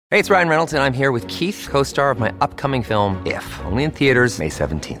Hey, it's Ryan Reynolds, and I'm here with Keith, co-star of my upcoming film, If, only in theaters May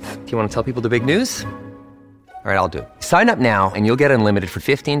 17th. Do you want to tell people the big news? All right, I'll do it. Sign up now and you'll get unlimited for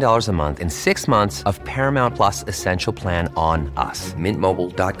 $15 a month and 6 months of Paramount Plus Essential Plan on us.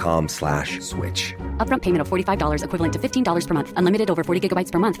 MintMobile.com/switch. Upfront payment of $45 equivalent to $15 per month. Unlimited over 40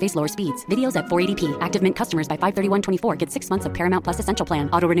 gigabytes per month. Face lower speeds. Videos at 480p. Active Mint customers by 531.24 get 6 months of Paramount Plus Essential Plan.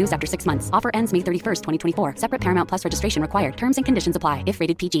 Auto renews after 6 months. Offer ends May 31st, 2024. Separate Paramount Plus registration required. Terms and conditions apply if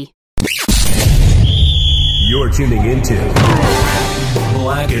rated PG. You're tuning into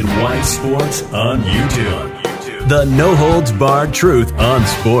Black and White Sports on YouTube. The no-holds-barred truth on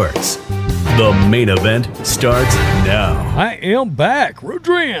sports. The main event starts now. I am back.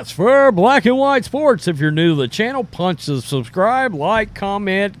 Rodrance for Black and White Sports. If you're new to the channel, punch the subscribe, like,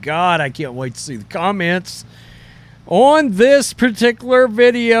 comment. God, I can't wait to see the comments. On this particular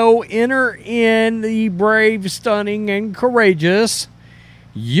video, enter in the brave, stunning, and courageous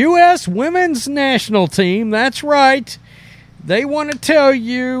U.S. Women's National Team. That's right. They want to tell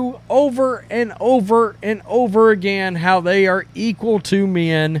you over and over and over again how they are equal to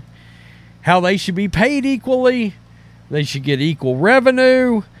men, how they should be paid equally, they should get equal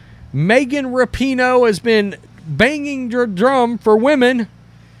revenue. Megan Rapinoe has been banging her drum for women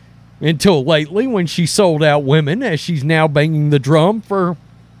until lately when she sold out women, as she's now banging the drum for,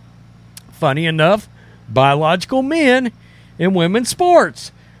 funny enough, biological men in women's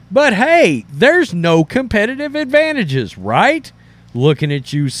sports. But hey, there's no competitive advantages, right? Looking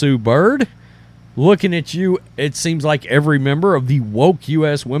at you, Sue Bird. Looking at you, it seems like every member of the woke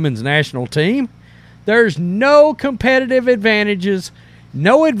U.S. Women's National Team. There's no competitive advantages.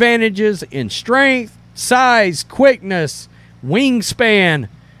 No advantages in strength, size, quickness, wingspan.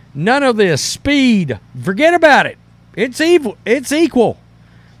 None of this. Speed. Forget about it. It's evil. It's equal.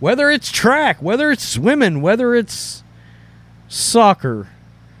 Whether it's track, whether it's swimming, whether it's soccer.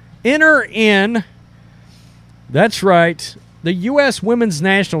 Enter in, that's right, the U.S. Women's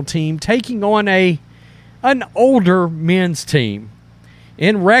National Team taking on an older men's team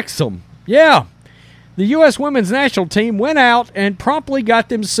in Wrexham. Yeah, the U.S. Women's National Team went out and promptly got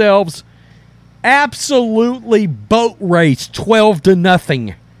themselves absolutely boat raced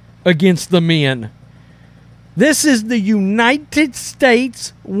 12-0 against the men. This is the United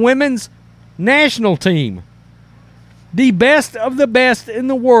States Women's National Team. The best of the best in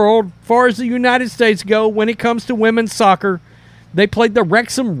the world, as far as the United States go, when it comes to women's soccer. They played the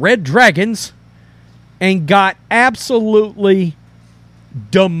Wrexham Red Dragons and got absolutely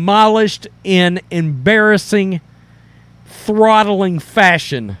demolished in embarrassing, throttling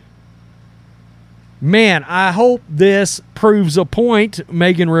fashion. Man, I hope this proves a point,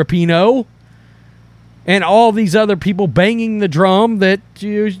 Megan Rapinoe, and all these other people banging the drum, that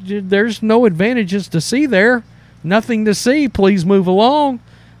there's no advantages to see there. Nothing to see. Please move along.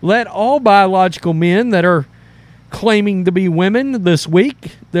 Let all biological men that are claiming to be women this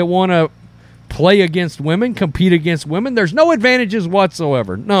week, that want to play against women, compete against women, there's no advantages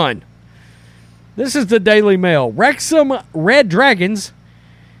whatsoever. None. This is the Daily Mail. Wrexham Red Dragons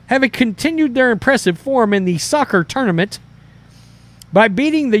have continued their impressive form in the soccer tournament by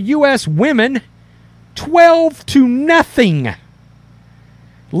beating the U.S. women 12-0.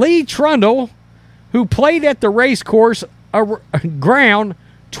 Lee Trundle, who played at the racecourse ground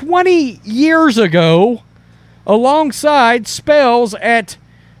 20 years ago, alongside spells at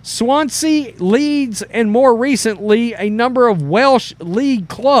Swansea, Leeds, and more recently a number of Welsh league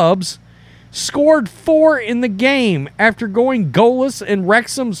clubs, scored 4 in the game after going goalless in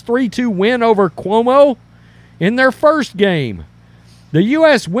Wrexham's 3-2 win over Cuomo in their first game. The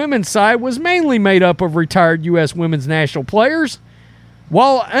U.S. women's side was mainly made up of retired U.S. women's national players,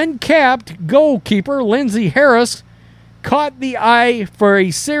 while uncapped goalkeeper Lindsay Harris caught the eye for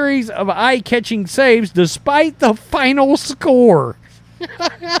a series of eye-catching saves despite the final score.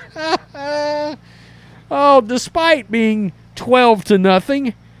 Despite being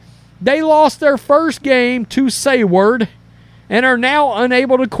 12-0, they lost their first game to Sayward and are now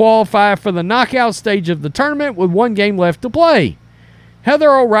unable to qualify for the knockout stage of the tournament with 1 game left to play.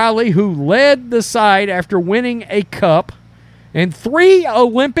 Heather O'Reilly, who led the side after winning a cup and 3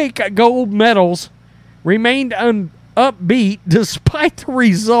 Olympic gold medals, remained upbeat despite the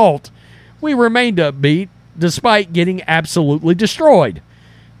result. We remained upbeat despite getting absolutely destroyed.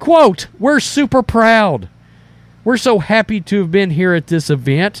 Quote, "We're super proud. We're so happy to have been here at this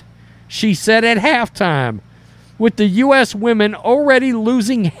event," she said at halftime. With the U.S. women already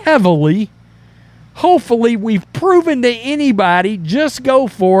losing heavily, hopefully we've proven to anybody, just go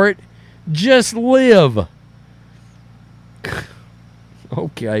for it, just live.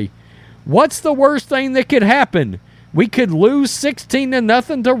 Okay. What's the worst thing that could happen? We could lose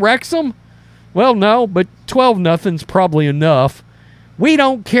 16-0 to Wrexham? Well, no, but 12-0's probably enough. We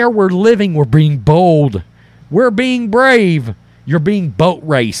don't care. We're living. We're being bold. We're being brave. You're being boat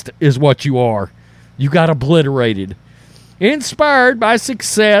raced is what you are. You got obliterated. Inspired by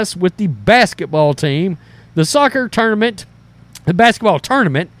success with the basketball team, the soccer tournament is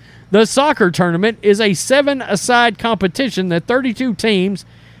a 7-a-side competition that 32 teams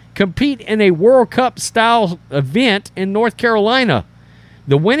compete in a World Cup-style event in North Carolina.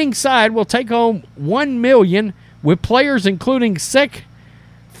 The winning side will take home $1 million, with players including Sek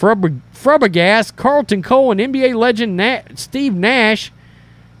Fabregas, Carlton Cole, and NBA legend Steve Nash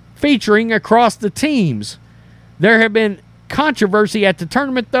featuring across the teams. There have been controversy at the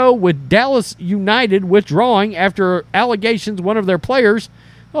tournament, though, with Dallas United withdrawing after allegations one of their players,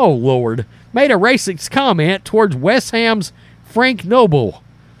 oh Lord, made a racist comment towards West Ham's Frank Noble.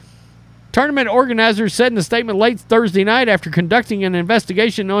 Tournament organizers said in a statement late Thursday night after conducting an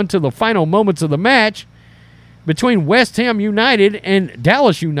investigation onto the final moments of the match between West Ham United and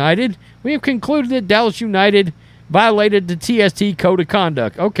Dallas United, we have concluded that Dallas United violated the TST Code of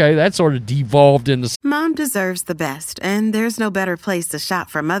Conduct. Okay, that sort of devolved into... Mom deserves the best, and there's no better place to shop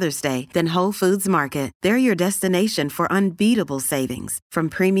for Mother's Day than Whole Foods Market. They're your destination for unbeatable savings, from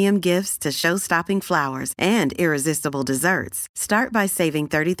premium gifts to show-stopping flowers and irresistible desserts. Start by saving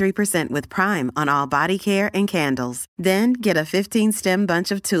 33% with Prime on all body care and candles. Then get a 15-stem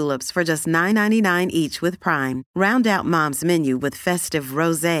bunch of tulips for just $9.99 each with Prime. Round out Mom's menu with festive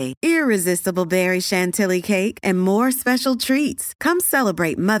rosé, irresistible berry chantilly cake, and more special treats. Come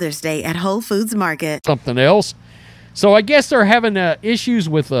celebrate Mother's Day at Whole Foods Market. Something else. So I guess they're having issues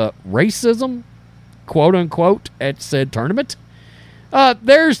with racism, quote unquote, at said tournament.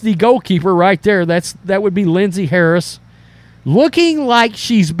 There's the goalkeeper right there. That would be Lindsay Harris, looking like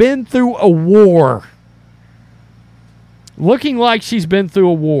she's been through a war.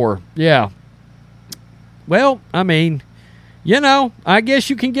 Yeah. Well, I mean, I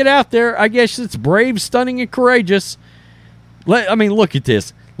guess you can get out there. I guess it's brave, stunning, and courageous. Look at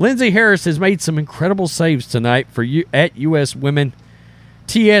this. Lindsay Harris has made some incredible saves tonight for you at USWNT.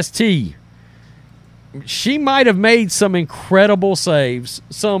 She might have made some incredible saves,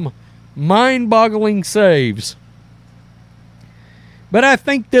 some mind-boggling saves. But I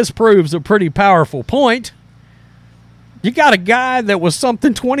think this proves a pretty powerful point. You got a guy that was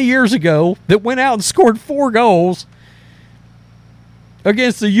something 20 years ago that went out and scored 4 goals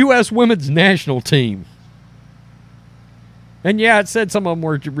against the U.S. women's national team. And yeah, it said some of them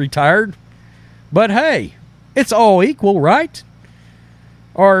were retired. But hey, it's all equal, right?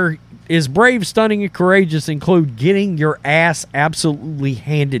 Or is brave, stunning, and courageous include getting your ass absolutely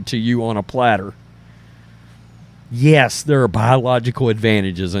handed to you on a platter? Yes, there are biological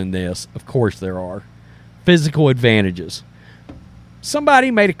advantages in this. Of course there are. Physical advantages.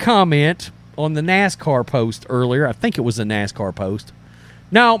 Somebody made a comment on the NASCAR post earlier. I think it was the NASCAR post.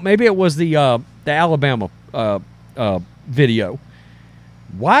 No, maybe it was the Alabama video.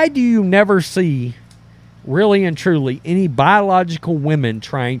 Why do you never see, really and truly, any biological women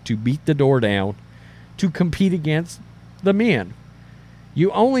trying to beat the door down to compete against the men?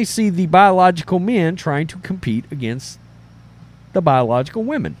 You only see the biological men trying to compete against the biological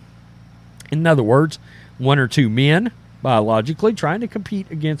women. In other words, 1 or 2 men biologically trying to compete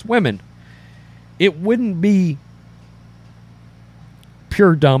against women. It wouldn't be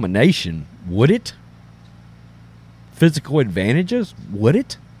pure domination, would it? Physical advantages, would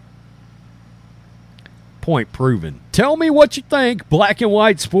it? Point proven. Tell me what you think, Black and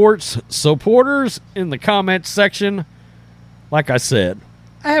White Sports supporters, in the comments section. Like I said,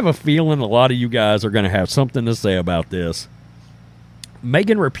 I have a feeling a lot of you guys are going to have something to say about this.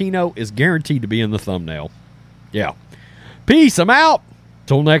 Megan Rapinoe is guaranteed to be in the thumbnail. Yeah. Peace. I'm out.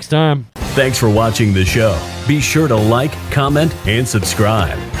 Till next time. Thanks for watching the show. Be sure to like, comment, and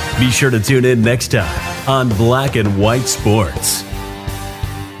subscribe. Be sure to tune in next time on Black and White Sports.